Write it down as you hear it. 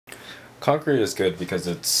Concrete is good because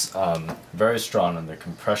it's very strong under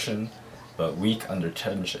compression, but weak under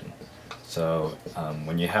tension. So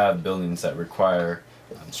when you have buildings that require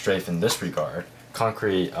strafe in this regard,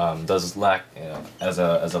 concrete does lack as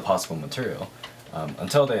a possible material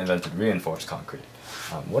until they invented reinforced concrete.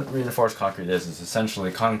 What reinforced concrete is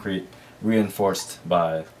essentially concrete reinforced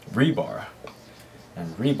by rebar.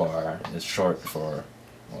 And rebar is short for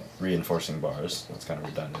reinforcing bars. That's kind of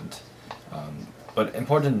redundant. But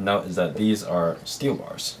important to note is that these are steel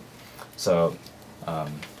bars. So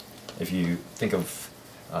if you think of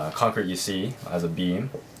concrete you see as a beam,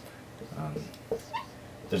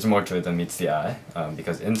 there's more to it than meets the eye,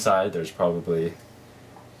 because inside there's probably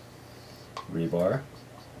rebar,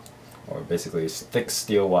 or basically thick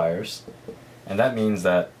steel wires, and that means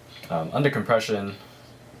that under compression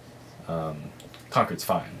concrete's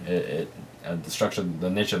fine. The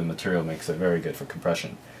nature of the material makes it very good for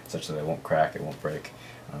compression, such that it won't crack, it won't break.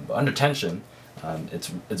 But under tension,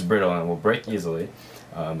 it's brittle and it will break easily.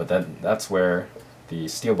 But that's where the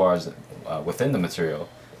steel bars within the material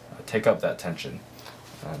take up that tension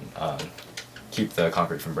and keep the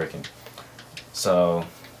concrete from breaking. So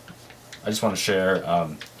I just want to share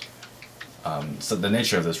so the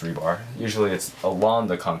nature of this rebar. Usually it's along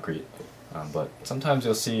the concrete, but sometimes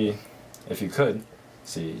you'll see, if you could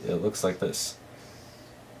see, it looks like this.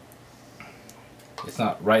 It's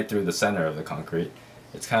not right through the center of the concrete.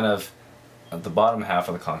 It's kind of at the bottom half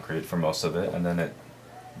of the concrete for most of it, and then it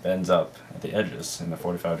bends up at the edges in a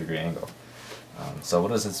 45-degree angle. So what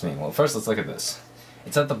does this mean? Well, first let's look at this.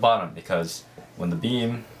 It's at the bottom because when the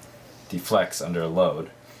beam deflects under a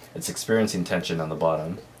load, it's experiencing tension on the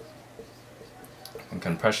bottom and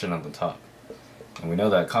compression on the top. And we know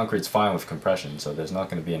that concrete's fine with compression, so there's not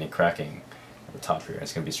going to be any cracking at the top here.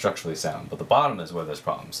 It's going to be structurally sound. But the bottom is where there's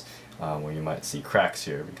problems, where you might see cracks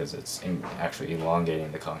here because it's actually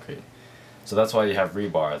elongating the concrete. So that's why you have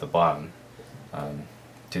rebar at the bottom,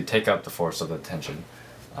 to take up the force of the tension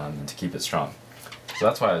and to keep it strong. So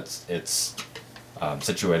that's why it's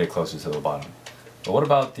situated closer to the bottom. But what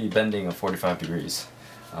about the bending of 45 degrees?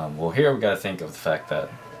 Well, here we got to think of the fact that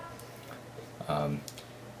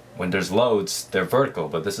when there's loads, they're vertical,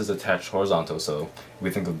 but this is attached horizontal, so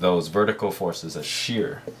we think of those vertical forces as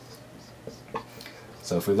shear.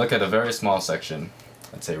 So if we look at a very small section,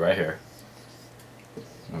 let's say right here,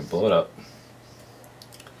 and we blow it up,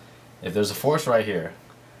 if there's a force right here,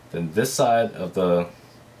 then this side of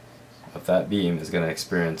that beam is going to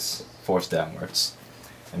experience force downwards.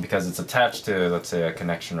 And because it's attached to, let's say, a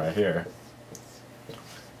connection right here,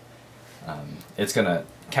 it's going to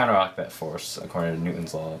counteract that force according to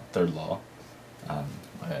Newton's law, third law,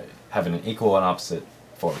 by having an equal and opposite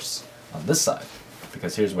force on this side,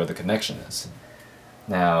 because here's where the connection is.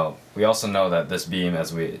 Now, we also know that this beam,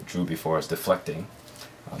 as we drew before, is deflecting,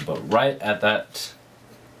 but right at that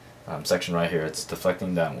section right here, it's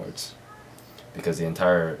deflecting downwards, because the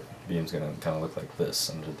entire beam is going to kind of look like this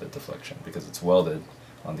under the deflection, because it's welded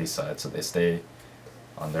on these sides, so they stay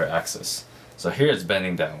on their axis. So here it's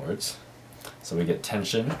bending downwards, so we get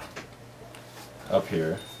tension up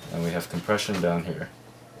here, and we have compression down here.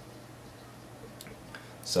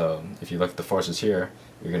 So if you look at the forces here,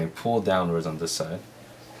 you're getting pulled downwards on this side,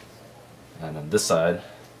 and on this side,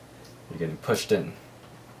 you're getting pushed in.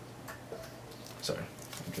 Sorry,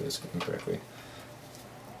 I drew this incorrectly.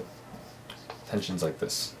 Tension's like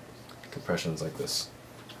this, compression's like this.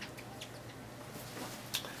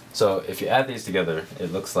 So if you add these together,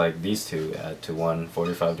 it looks like these two add to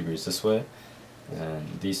 145 degrees this way,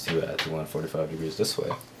 and these two add to 145 degrees this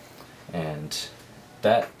way. And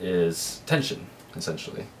that is tension,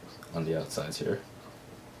 essentially, on the outsides here.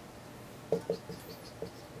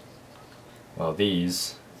 While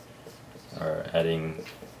these are adding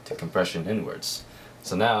to compression inwards.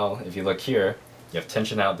 So now, if you look here, you have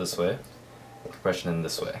tension out this way, compression in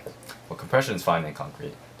this way. Well, compression is fine in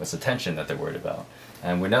concrete, but it's the tension that they're worried about.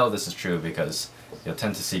 And we know this is true because you'll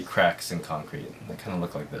tend to see cracks in concrete. They kind of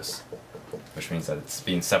look like this, which means that it's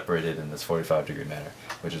being separated in this 45-degree manner,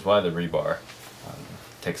 which is why the rebar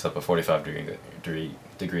takes up a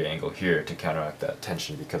 45-degree angle here to counteract that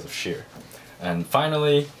tension because of shear. And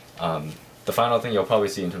finally, the final thing you'll probably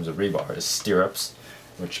see in terms of rebar is stirrups,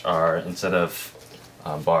 which are, instead of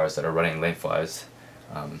bars that are running lengthwise,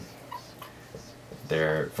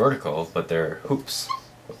 they're vertical, but they're hoops.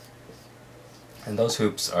 And those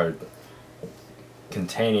hoops are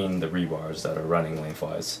containing the rebars that are running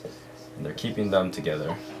lengthwise, and they're keeping them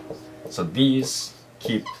together. So these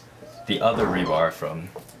keep the other rebar from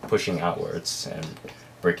pushing outwards and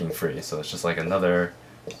breaking free. So it's just like another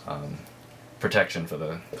protection for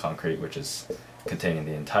the concrete, which is containing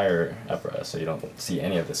the entire apparatus, so you don't see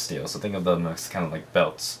any of the steel. So think of them as kind of like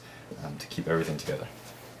belts to keep everything together.